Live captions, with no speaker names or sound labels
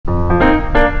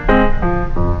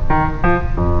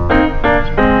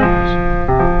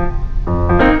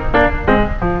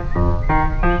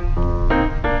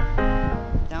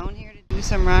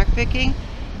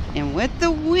with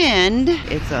the wind,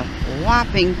 it's a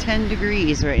whopping 10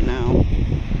 degrees right now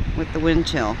with the wind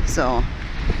chill. So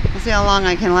we'll see how long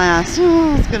I can last.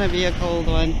 Oh, it's gonna be a cold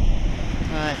one.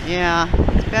 But yeah,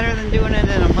 it's better than doing it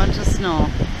in a bunch of snow.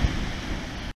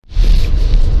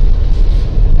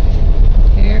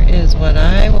 Here is what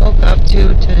I woke up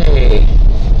to today.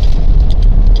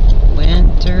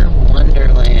 Winter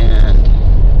Wonderland.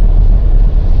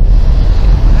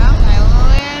 Well,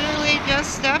 I literally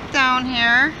just stepped down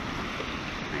here.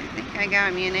 I think I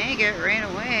got me an agate right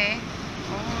away.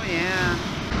 Oh yeah.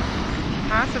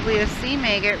 Possibly a sea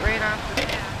maggot right off the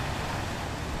bat.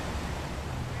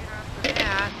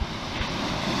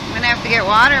 I'm gonna have to get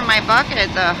water in my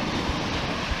bucket. The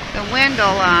wind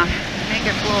will make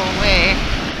it blow away.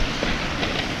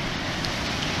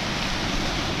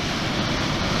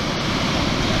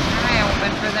 I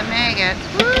open for the maggots.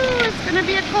 Woo! It's gonna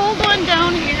be a cold one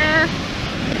down here.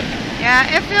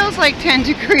 Yeah, it feels like 10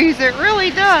 degrees. It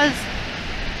really does.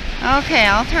 Okay,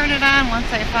 I'll turn it on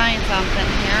once I find something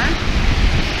here.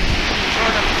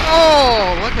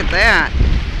 Oh, look at that.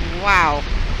 Wow.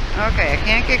 Okay, I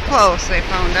can't get close, I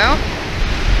found out.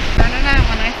 Turn it on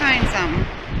when I find something.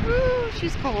 Woo,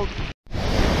 she's cold.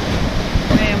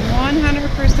 I am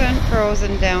 100%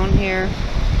 frozen down here.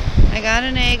 I got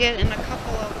an agate and a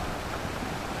couple of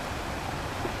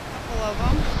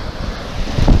them.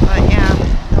 But yeah,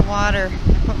 the water, I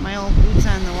put my old boots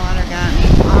on, the water got me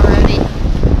already.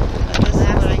 But this is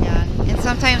what I got. And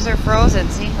sometimes they're frozen,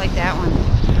 see, like that one,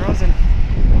 frozen.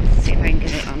 Let's see if I can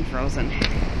get it unfrozen.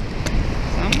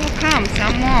 Some will come,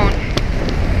 some won't.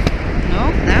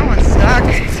 Nope, that one's stuck.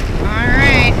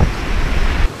 Alright.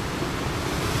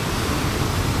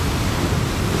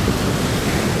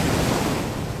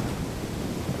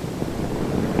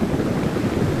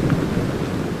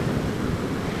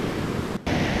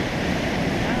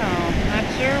 Oh, not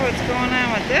sure what's going on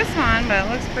with this one, but it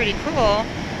looks pretty cool.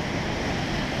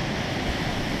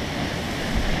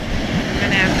 I'm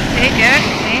gonna have to take it.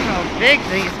 See how big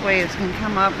these waves can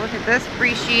come up. Look at this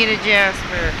free sheet of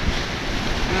jasper.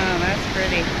 Oh, that's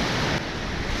pretty.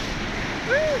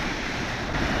 Woo.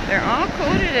 They're all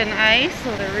coated in ice,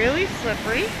 so they're really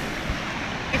slippery. You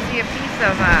can see a piece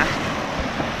of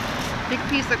big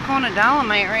piece of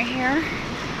conodolomite right here.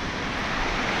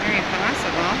 Very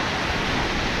possible.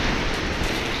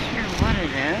 Not sure what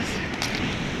it is.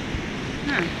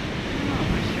 Huh.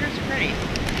 Oh, it sure is pretty.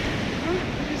 Oh, I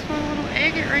just found a little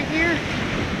agate right here.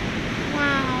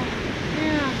 Wow.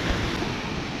 Yeah. I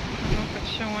don't know if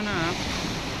it's showing up.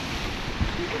 I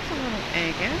think it's a little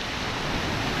agate.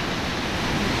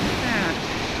 Look at that.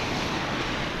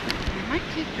 I might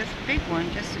take this big one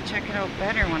just to check it out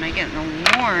better when I get in a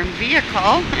warm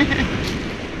vehicle.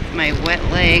 My wet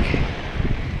leg.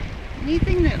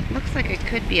 Anything that looks like it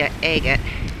could be an agate.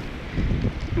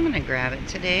 I'm going to grab it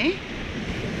today.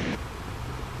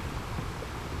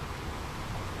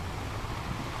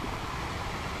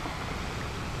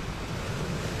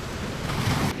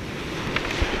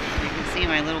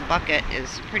 My little bucket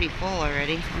is pretty full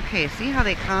already. Okay, see how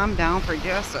they calm down for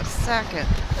just a second.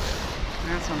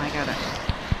 That's when I gotta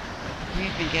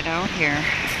even get out here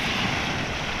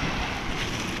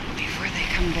before they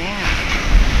come back.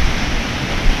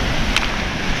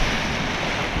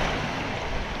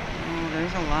 Oh,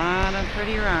 there's a lot of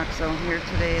pretty rocks out here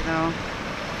today though.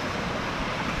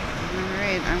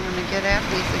 Alright, I'm gonna get at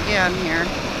these again here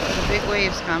before the big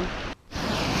waves come.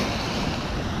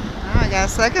 I got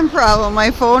a second problem.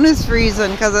 My phone is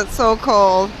freezing because it's so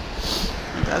cold.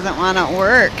 It doesn't want to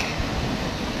work.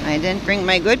 I didn't bring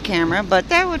my good camera, but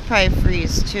that would probably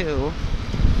freeze too.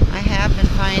 I have been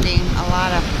finding a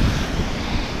lot of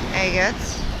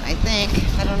agates, I think.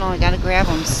 I don't know, I gotta grab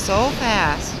them so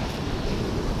fast.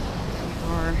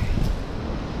 Or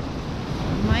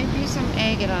there might be some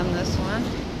agate on this one.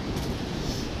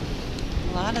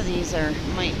 A lot of these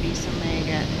might be some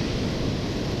agate.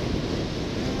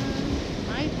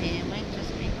 It might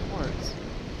just be quartz.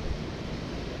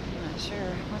 I'm not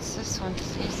sure. What's this one?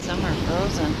 See, some are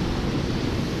frozen.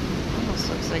 Almost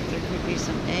looks like there could be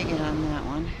some agate on that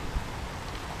one.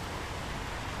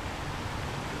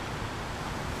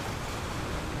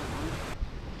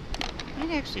 I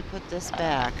might actually put this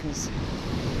back because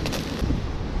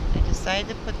I decided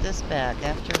to put this back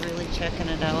after really checking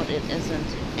it out. It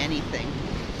isn't anything.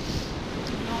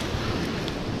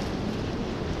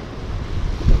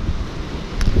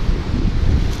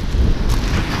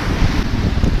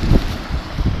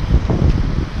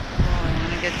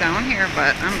 Down here,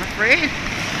 but I'm afraid of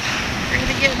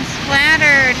getting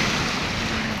splattered.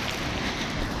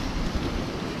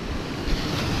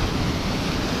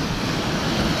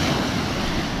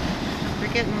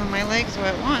 getting my legs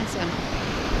wet once, and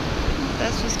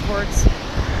that's just quartz.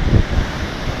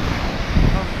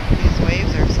 Oh, these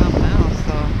waves are something else,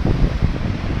 though.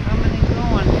 Coming and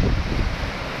going.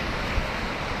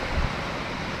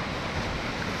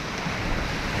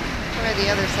 Try the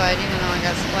other side, even though I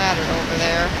got splattered over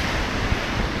there.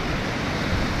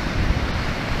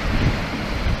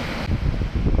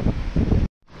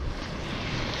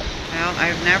 Well,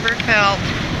 I've never felt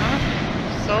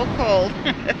so cold.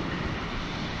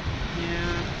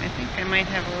 Yeah, I think I might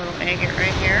have a little agate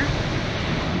right here.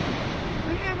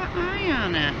 I have an eye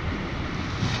on it.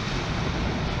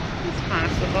 It's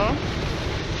possible.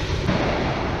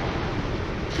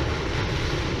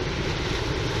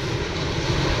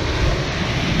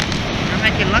 And I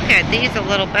can look at these a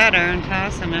little better and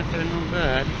toss them if they're no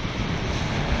good.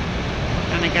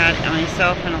 And I got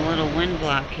myself in a little wind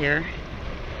block here.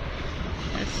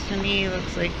 This to me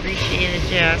looks like appreciated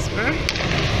jasper.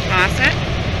 Toss it.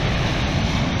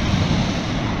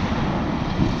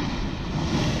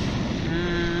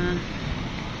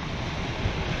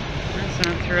 That's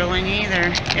not thrilling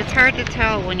either. It's hard to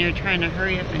tell when you're trying to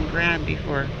hurry up and grab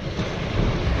before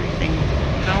everything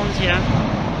pounds you.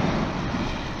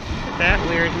 Look at that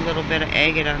weird little bit of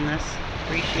agate on this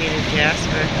appreciated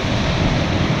jasper.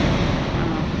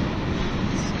 Oh,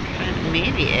 it's kind of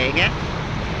maybe agate.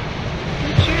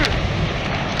 Not sure.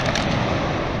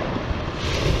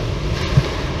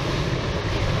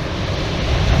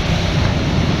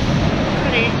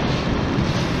 Pretty.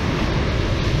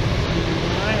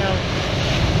 Wild.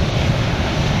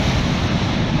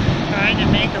 Trying to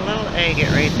make a little agate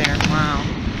right there. Wow.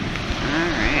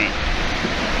 Alright.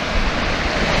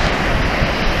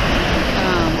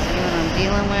 See what I'm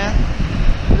dealing with?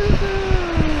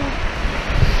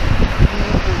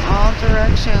 From all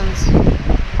directions.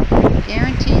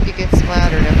 Guaranteed to get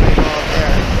splattered if I go out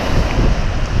there.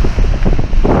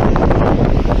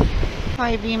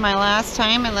 Probably be my last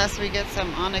time unless we get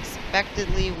some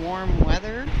unexpectedly warm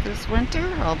weather this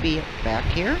winter. I'll be back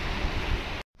here.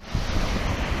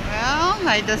 Well,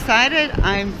 I decided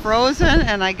I'm frozen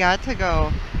and I got to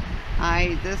go.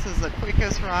 This is the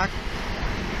quickest rock.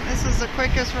 This is the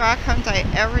quickest rock hunt I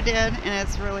ever did, and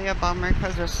it's really a bummer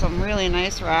because there's some really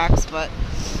nice rocks, but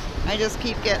I just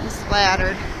keep getting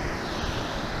splattered.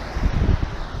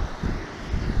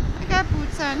 I got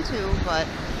boots on too, but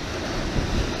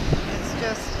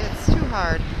it's too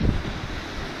hard.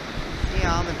 See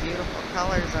all the beautiful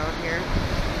colors out here.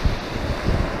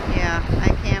 Yeah, I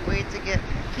can't wait to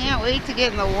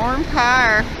get in the warm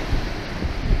car.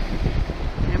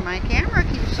 And my camera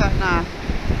keeps shutting off.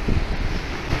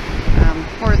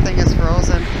 Poor thing is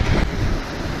frozen.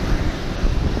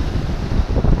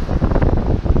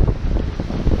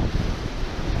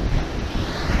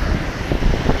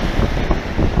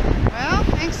 Well,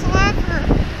 thanks a lot for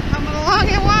coming along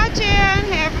and watching.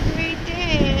 Have a great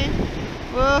day.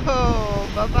 Whoa,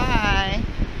 bye-bye.